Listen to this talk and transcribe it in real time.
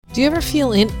Do you ever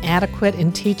feel inadequate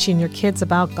in teaching your kids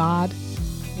about God?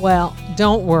 Well,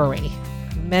 don't worry.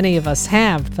 Many of us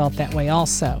have felt that way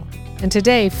also. And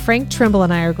today, Frank Trimble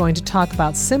and I are going to talk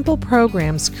about simple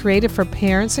programs created for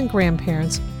parents and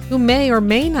grandparents who may or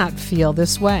may not feel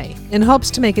this way, in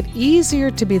hopes to make it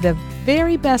easier to be the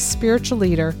very best spiritual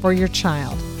leader for your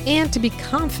child and to be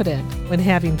confident when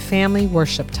having family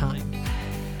worship time.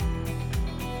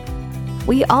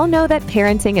 We all know that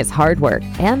parenting is hard work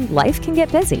and life can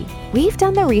get busy. We've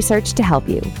done the research to help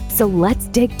you. So let's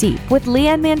dig deep with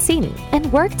Leanne Mancini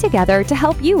and work together to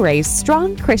help you raise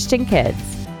strong Christian kids.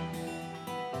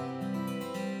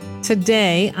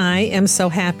 Today, I am so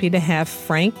happy to have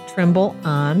Frank Trimble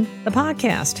on the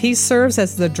podcast. He serves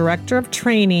as the Director of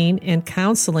Training and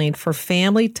Counseling for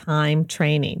Family Time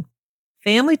Training.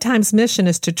 Family Time's mission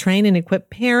is to train and equip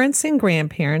parents and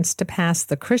grandparents to pass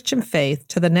the Christian faith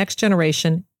to the next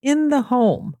generation in the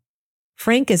home.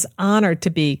 Frank is honored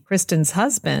to be Kristen's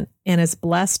husband and is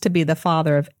blessed to be the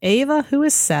father of Ava, who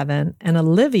is 7, and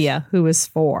Olivia, who is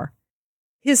 4.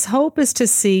 His hope is to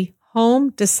see home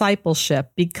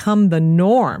discipleship become the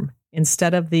norm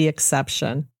instead of the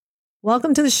exception.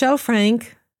 Welcome to the show,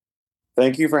 Frank.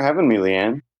 Thank you for having me,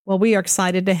 Leanne. Well, we are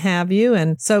excited to have you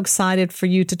and so excited for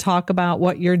you to talk about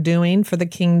what you're doing for the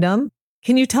kingdom.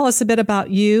 Can you tell us a bit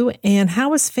about you and how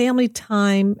was Family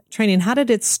Time Training? How did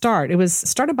it start? It was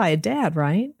started by a dad,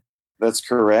 right? That's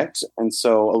correct. And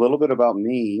so a little bit about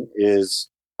me is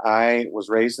I was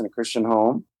raised in a Christian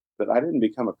home, but I didn't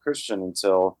become a Christian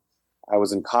until I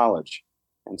was in college.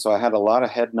 And so I had a lot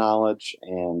of head knowledge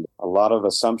and a lot of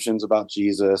assumptions about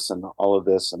Jesus and all of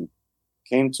this, and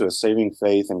came to a saving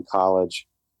faith in college.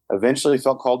 Eventually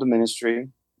felt called to ministry,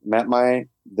 met my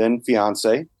then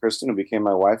fiance, Kristen, who became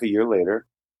my wife a year later.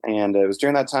 And it was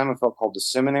during that time I felt called to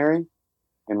seminary,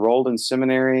 enrolled in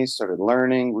seminary, started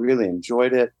learning, really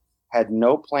enjoyed it, had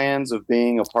no plans of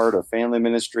being a part of family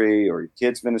ministry or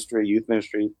kids ministry, youth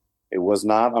ministry. It was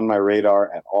not on my radar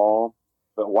at all.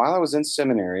 But while I was in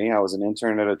seminary, I was an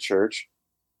intern at a church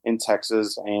in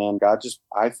Texas, and God just,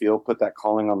 I feel, put that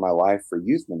calling on my life for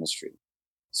youth ministry.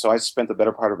 So I spent the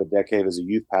better part of a decade as a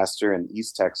youth pastor in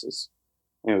East Texas.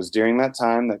 And it was during that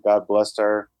time that God blessed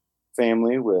our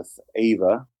family with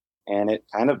Ava. And it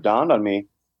kind of dawned on me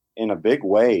in a big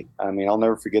way. I mean, I'll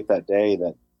never forget that day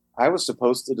that I was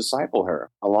supposed to disciple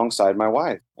her alongside my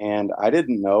wife. And I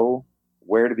didn't know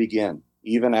where to begin,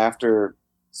 even after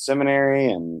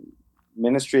seminary and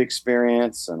ministry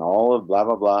experience and all of blah,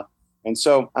 blah, blah. And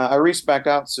so I reached back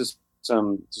out to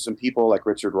some people like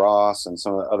Richard Ross and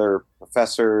some of the other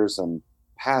professors and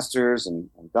pastors and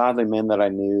godly men that I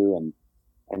knew,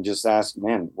 and just asked,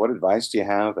 man, what advice do you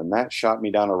have? And that shot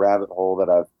me down a rabbit hole that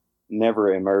I've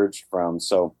never emerged from.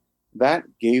 So that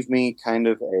gave me kind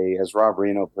of as Rob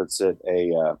Reno puts it,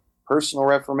 a personal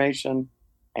reformation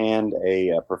and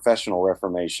a professional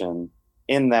reformation,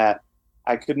 in that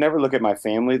I could never look at my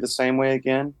family the same way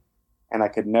again, and I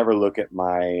could never look at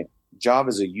my job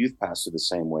as a youth pastor the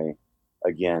same way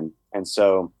again. And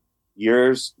so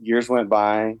years went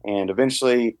by, and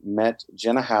eventually met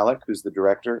Jenna Halleck, who's the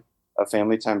director of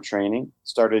Family Time Training,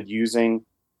 started using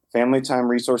Family Time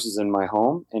resources in my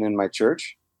home and in my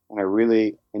church. And I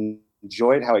really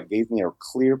enjoyed how it gave me a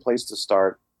clear place to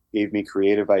start, gave me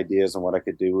creative ideas on what I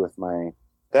could do with my,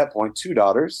 at that point, 2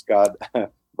 daughters. God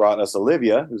brought us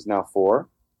Olivia, who's now 4.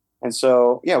 And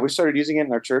so, we started using it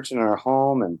in our church and in our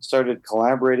home, and started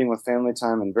collaborating with Family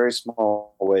Time in very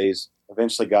small ways.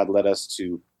 Eventually, God led us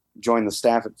to join the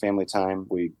staff at Family Time.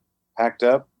 We packed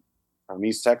up from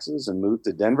East Texas and moved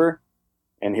to Denver,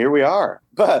 and here we are.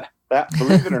 But that,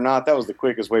 believe it or not, that was the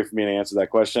quickest way for me to answer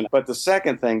that question. But the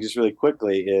second thing, just really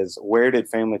quickly, is where did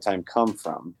Family Time come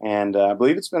from? And I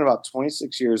believe it's been about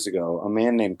 26 years ago, a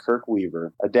man named Kirk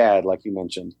Weaver, a dad, like you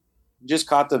mentioned, just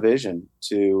caught the vision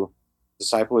to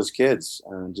disciple his kids,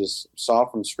 and just saw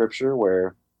from Scripture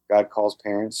where God calls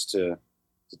parents to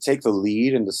take the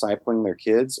lead in discipling their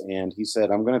kids. And he said,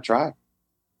 I'm going to try.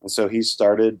 And so he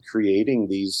started creating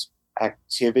these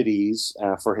activities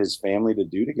for his family to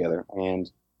do together. And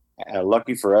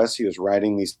lucky for us, he was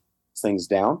writing these things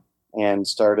down, and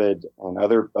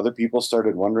other people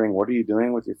started wondering, what are you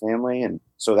doing with your family? And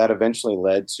so that eventually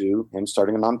led to him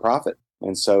starting a nonprofit.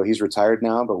 And so he's retired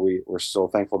now, but we're still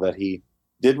thankful that he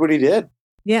did what he did.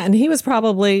 Yeah, and he was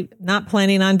probably not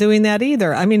planning on doing that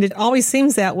either. I mean, it always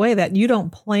seems that way, that you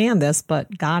don't plan this,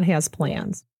 but God has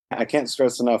plans. I can't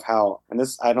stress enough how, and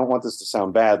this, I don't want this to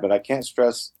sound bad, but I can't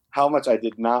stress how much I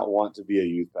did not want to be a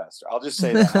youth pastor. I'll just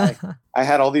say that. I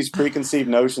had all these preconceived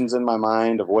notions in my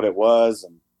mind of what it was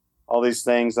and all these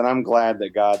things. And I'm glad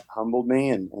that God humbled me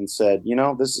and said,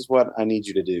 this is what I need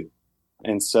you to do.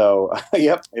 And so,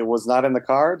 yep, it was not in the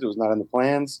cards. It was not in the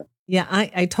plans. Yeah,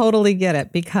 I totally get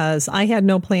it because I had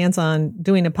no plans on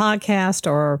doing a podcast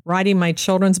or writing my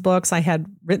children's books. I had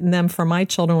written them for my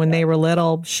children when they were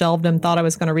little, shelved them, thought I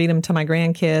was going to read them to my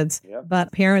grandkids. Yep.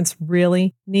 But parents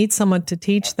really need someone to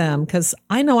teach them because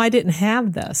I know I didn't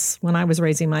have this when I was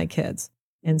raising my kids.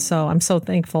 And so I'm so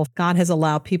thankful God has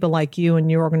allowed people like you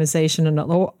and your organization and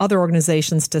other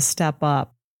organizations to step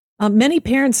up. Many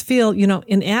parents feel,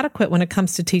 inadequate when it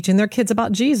comes to teaching their kids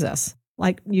about Jesus,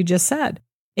 like you just said.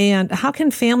 And how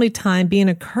can family time be an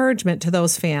encouragement to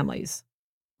those families?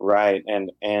 Right.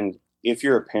 And if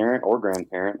you're a parent or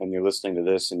grandparent and you're listening to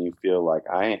this and you feel like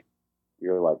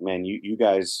you're like, man, you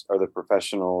guys are the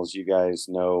professionals. You guys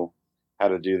know how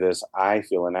to do this. I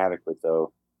feel inadequate,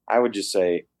 though. I would just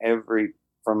say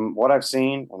from what I've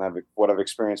seen and what I've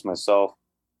experienced myself,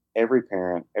 every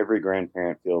parent, every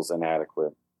grandparent feels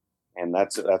inadequate. And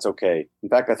that's okay. In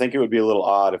fact, I think it would be a little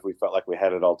odd if we felt like we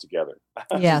had it all together.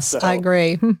 Yes, so, I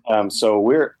agree. So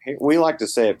we like to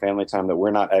say at Family Time that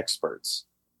we're not experts,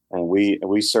 and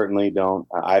we certainly don't.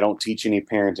 I don't teach any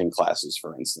parenting classes,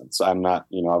 for instance. I'm not.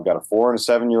 I've got a 4 and a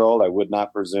 7-year-old. I would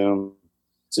not presume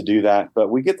to do that, but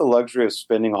we get the luxury of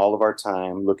spending all of our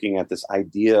time looking at this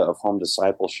idea of home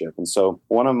discipleship. And so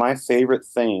one of my favorite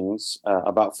things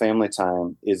about Family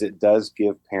Time is it does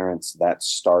give parents that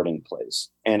starting place.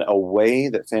 And a way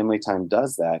that Family Time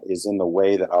does that is in the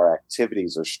way that our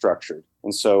activities are structured.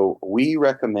 And so we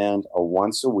recommend a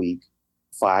once a week,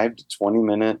 5 to 20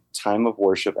 minute time of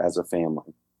worship as a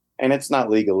family. And it's not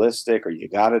legalistic or you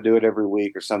got to do it every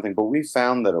week or something, but we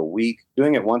found that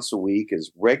doing it once a week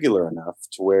is regular enough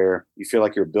to where you feel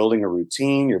like you're building a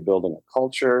routine, you're building a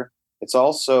culture. It's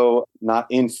also not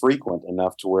infrequent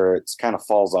enough to where it's kind of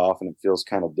falls off and it feels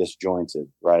kind of disjointed,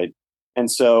 right? And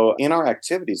so in our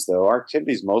activities, though, our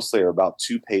activities mostly are about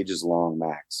 2 pages long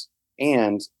max,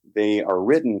 and they are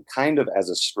written kind of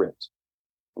as a script.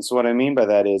 And so what I mean by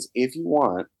that is if you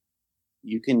want,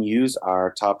 you can use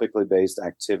our topically based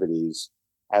activities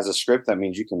as a script. That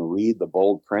means you can read the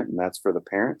bold print, and that's for the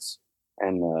parents.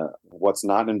 And what's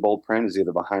not in bold print is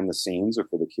either behind the scenes or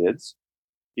for the kids.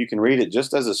 You can read it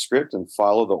just as a script and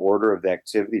follow the order of the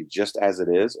activity just as it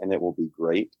is, and it will be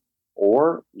great.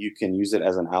 Or you can use it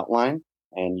as an outline,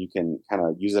 and you can kind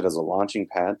of use it as a launching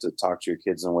pad to talk to your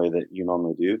kids in a way that you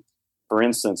normally do. For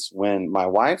instance, when my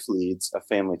wife leads a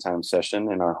Family Time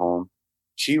session in our home,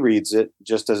 she reads it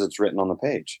just as it's written on the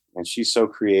page. And she's so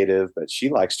creative that she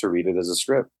likes to read it as a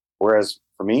script. Whereas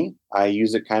for me, I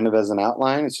use it kind of as an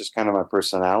outline. It's just kind of my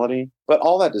personality. But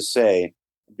all that to say,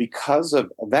 because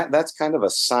of that, that's kind of a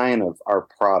sign of our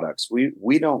products.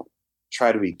 We don't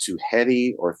try to be too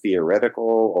heady or theoretical,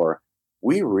 or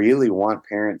we really want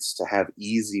parents to have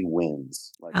easy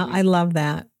wins. I love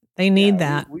that. They need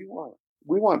that. We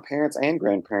want parents and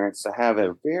grandparents to have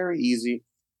a very easy,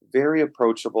 very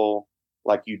approachable,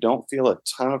 like you don't feel a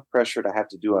ton of pressure to have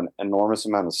to do an enormous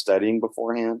amount of studying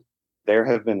beforehand. There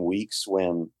have been weeks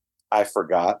when I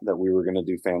forgot that we were going to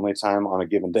do Family Time on a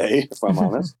given day, if I'm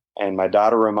honest. And my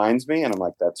daughter reminds me, and I'm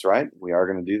like, that's right, we are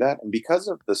going to do that. And because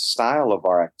of the style of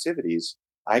our activities,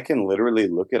 I can literally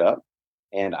look it up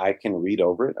and I can read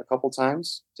over it a couple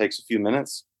times. It takes a few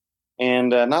minutes. And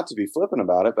not to be flippant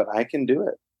about it, but I can do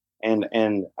it.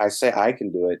 And I say I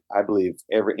can do it. I believe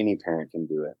any parent can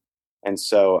do it. And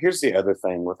so here's the other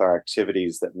thing with our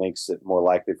activities that makes it more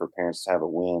likely for parents to have a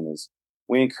win is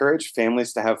we encourage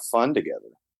families to have fun together.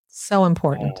 So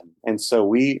important. And so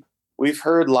we've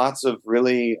heard lots of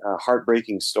really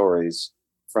heartbreaking stories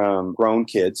from grown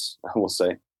kids, I will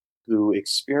say, who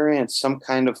experienced some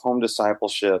kind of home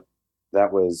discipleship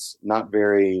that was not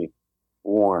very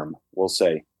warm, we'll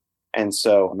say. And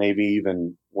so maybe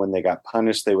even when they got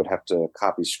punished, they would have to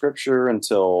copy scripture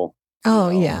until...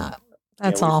 yeah.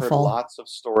 That's awful. Heard lots of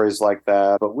stories like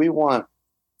that, but we want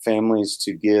families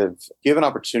to give an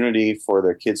opportunity for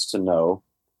their kids to know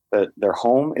that their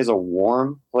home is a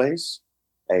warm place,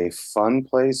 a fun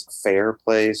place, a fair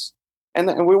place,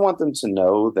 and we want them to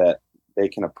know that they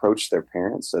can approach their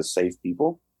parents as safe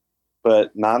people. But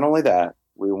not only that,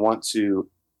 we want to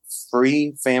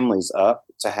free families up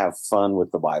to have fun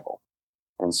with the Bible.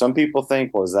 And some people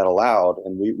think, well, is that allowed?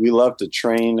 And we love to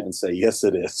train and say, yes,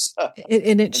 it is.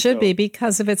 It should be,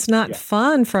 because if it's not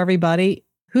fun for everybody,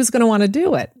 who's going to want to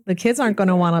do it? The kids aren't going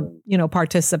to want to,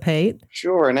 participate.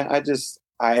 Sure. And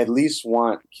I at least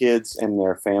want kids and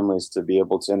their families to be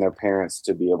able to, and their parents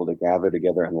to be able to gather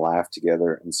together and laugh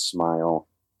together and smile,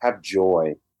 have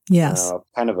joy. Yes.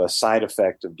 Kind of a side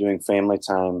effect of doing Family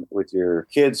Time with your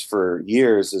kids for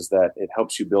years is that it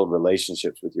helps you build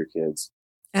relationships with your kids.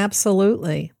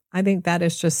 Absolutely. I think that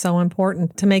is just so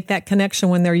important to make that connection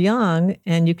when they're young,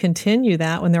 and you continue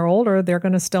that when they're older. They're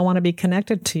going to still want to be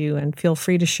connected to you and feel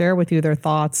free to share with you their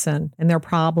thoughts and their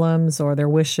problems or their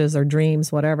wishes or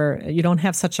dreams, whatever. You don't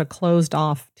have such a closed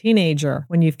off teenager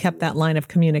when you've kept that line of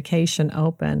communication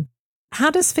open.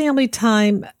 How does family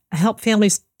time help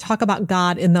families talk about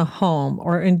God in the home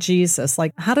or in Jesus?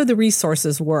 Like, how do the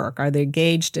resources work? Are they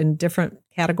gauged in different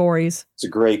categories? It's a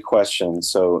great question.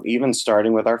 So even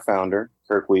starting with our founder,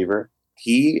 Kirk Weaver,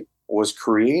 he was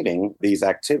creating these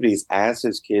activities as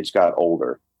his kids got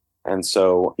older. And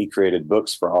so he created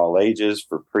books for all ages,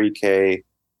 for pre-K,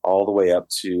 all the way up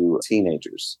to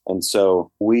teenagers. And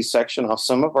so we section off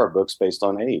some of our books based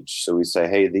on age. So we say,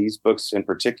 hey, these books in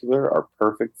particular are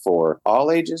perfect for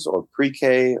all ages or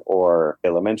pre-K or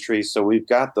elementary. So we've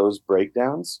got those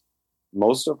breakdowns.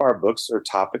 Most of our books are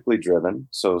topically driven.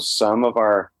 So some of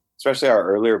our, especially our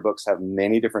earlier books, have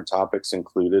many different topics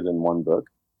included in one book.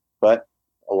 But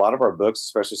a lot of our books,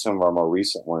 especially some of our more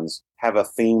recent ones, have a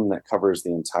theme that covers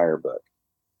the entire book.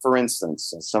 For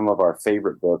instance, some of our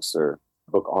favorite books are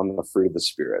a book on the fruit of the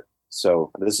Spirit.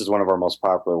 So this is one of our most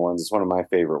popular ones. It's one of my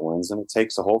favorite ones. And it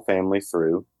takes a whole family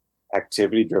through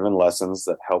activity-driven lessons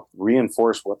that help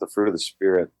reinforce what the fruit of the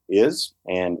Spirit is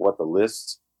and what the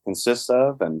list consists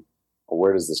of and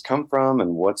where does this come from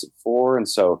and what's it for. And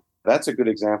so that's a good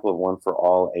example of one for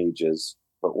all ages.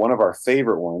 But one of our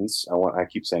favorite ones, I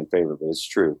keep saying favorite, but it's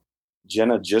true.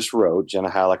 Jenna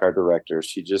Halleck, our director,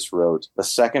 she just wrote the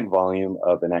second volume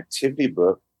of an activity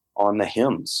book on the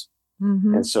hymns.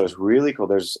 Mm-hmm. And so it's really cool.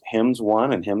 There's hymns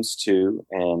 1 and hymns 2,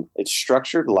 and it's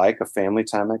structured like a family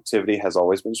time activity has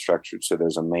always been structured. So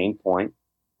there's a main point.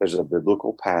 There's a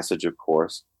biblical passage, of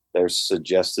course. There's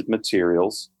suggested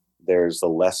materials. There's the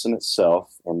lesson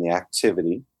itself and the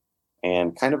activity,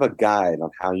 and kind of a guide on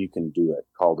how you can do it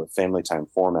called a family time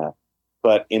format.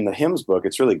 But in the hymns book,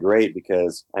 it's really great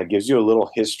because it gives you a little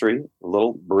history,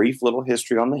 brief little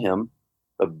history on the hymn,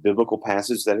 the biblical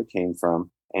passage that it came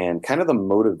from, and kind of the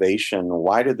motivation.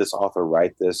 Why did this author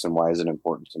write this and why is it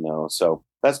important to know? So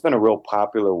that's been a real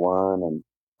popular one and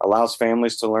allows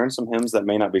families to learn some hymns that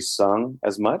may not be sung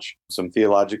as much, some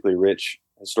theologically rich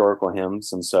historical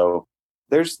hymns. And so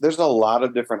there's a lot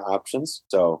of different options.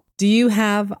 So do you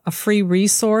have a free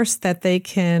resource that they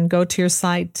can go to your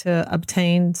site to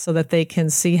obtain so that they can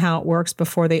see how it works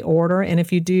before they order? And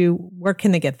if you do, where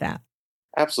can they get that?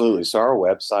 Absolutely. So our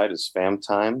website is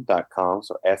famtime.com.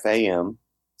 So famtime.com.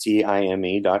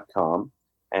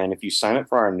 And if you sign up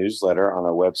for our newsletter on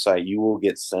our website, you will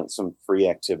get sent some free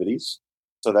activities.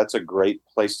 So that's a great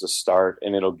place to start,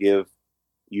 and it'll give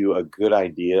you a good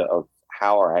idea of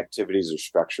how our activities are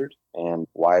structured and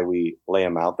why we lay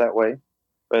them out that way.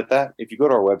 But if you go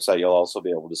to our website, you'll also be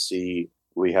able to see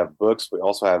we have books. We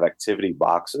also have activity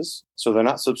boxes. So they're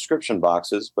not subscription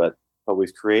boxes, but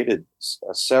we've created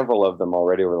several of them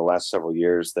already over the last several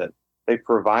years that they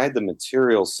provide the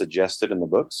materials suggested in the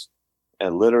books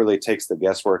and literally takes the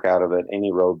guesswork out of it,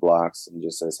 any roadblocks, and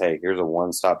just says, hey, here's a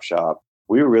one-stop shop.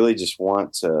 We really just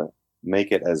want to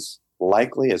make it as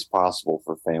likely as possible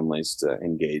for families to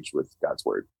engage with God's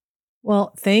Word.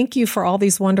 Well, thank you for all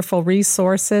these wonderful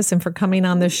resources and for coming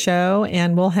on the show.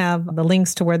 And we'll have the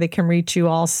links to where they can reach you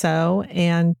also.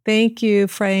 And thank you,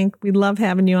 Frank. We love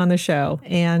having you on the show.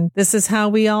 And this is how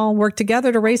we all work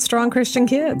together to raise strong Christian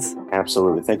kids.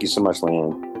 Absolutely. Thank you so much,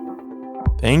 Leanne.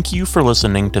 Thank you for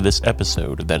listening to this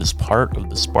episode that is part of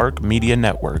the Spark Media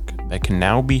Network that can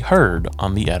now be heard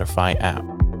on the Edify app.